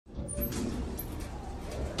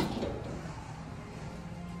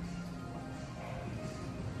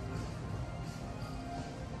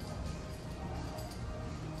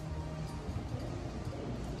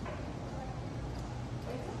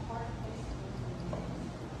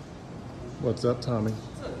What's up, Tommy?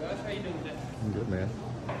 What's up, Josh? How you doing today? I'm good, man.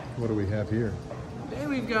 What do we have here? Today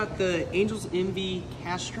we've got the Angel's Envy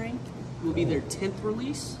Cask Strength. It will be their 10th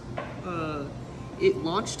release. It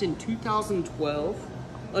launched in 2012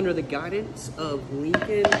 under the guidance of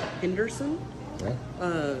Lincoln Henderson.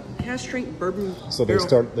 Yeah. Cask Strength Bourbon. So they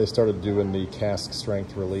started doing the Cask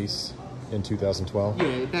Strength release in 2012.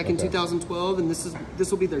 Yeah, back in 2012, and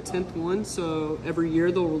this will be their 10th one. So every year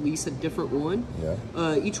they'll release a different one.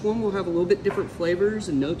 Yeah. Each one will have a little bit different flavors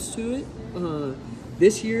and notes to it.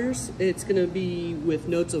 This year's it's going to be with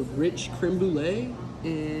notes of rich creme brulee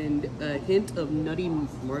and a hint of nutty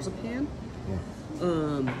marzipan.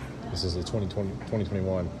 Yeah. This is the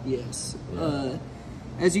 2021. Yes. Yeah.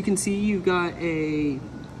 As you can see, you've got a,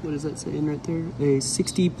 what is that saying right there? A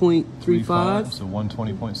 60.35. So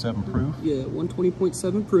 120.7 proof. Yeah,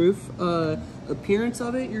 120.7 proof. Appearance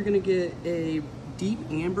of it, you're going to get a deep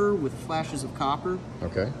amber with flashes of copper.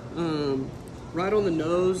 Okay. Right on the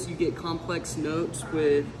nose, you get complex notes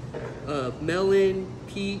with melon,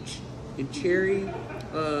 peach, and cherry,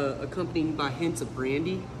 accompanied by hints of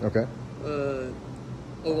brandy. Okay.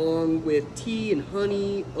 Along with tea and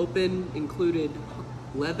honey, open included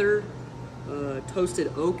leather,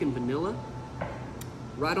 toasted oak, and vanilla.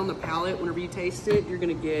 Right on the palate, whenever you taste it, you're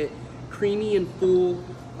going to get creamy and full,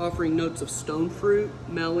 offering notes of stone fruit,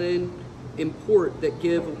 melon, and port that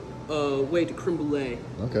give way to creme brulee.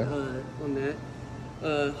 Okay. On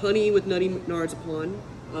that. Honey with nutty marzipan.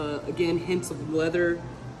 Again, hints of leather,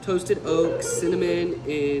 toasted oak, cinnamon,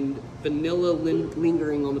 and vanilla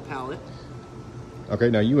lingering on the palate. Okay,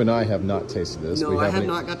 now you and I have not tasted this. No, I have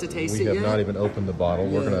not got to taste it yet. We have not even opened the bottle.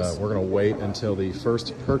 Yes. We're gonna wait until the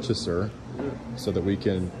first purchaser, so that we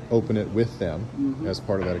can open it with them as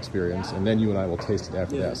part of that experience, and then you and I will taste it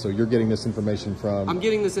after that. So you're getting this information from? I'm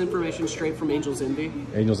getting this information straight from Angel's Envy.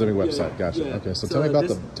 Angel's Envy website. Yeah. Gotcha. Yeah. Okay, so tell me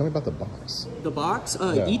about the box. The box.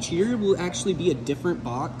 Each year will actually be a different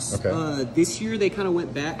box. Okay. This year they kind of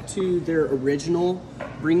went back to their original,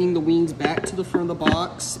 bringing the wings back to the front of the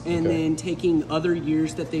box, and then taking other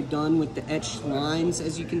years that they've done with the etched lines,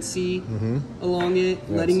 as you can see along it,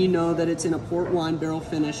 letting you know that it's in a port wine barrel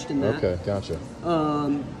finished and that. Okay, gotcha.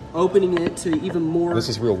 Opening it to even more. This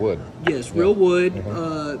is real wood. Yes, real wood.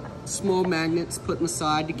 Small magnets put in the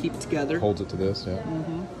side to keep it together. Holds it to this,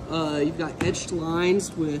 yeah. You've got etched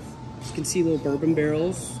lines with, you can see little bourbon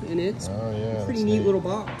barrels in it. Oh yeah, Pretty neat little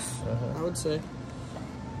box, I would say.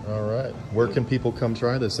 All right. Where can people come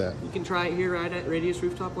try this at? You can try it here right at Radius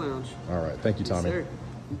Rooftop Lounge. All right. Thank you, Tommy. Yes, sir.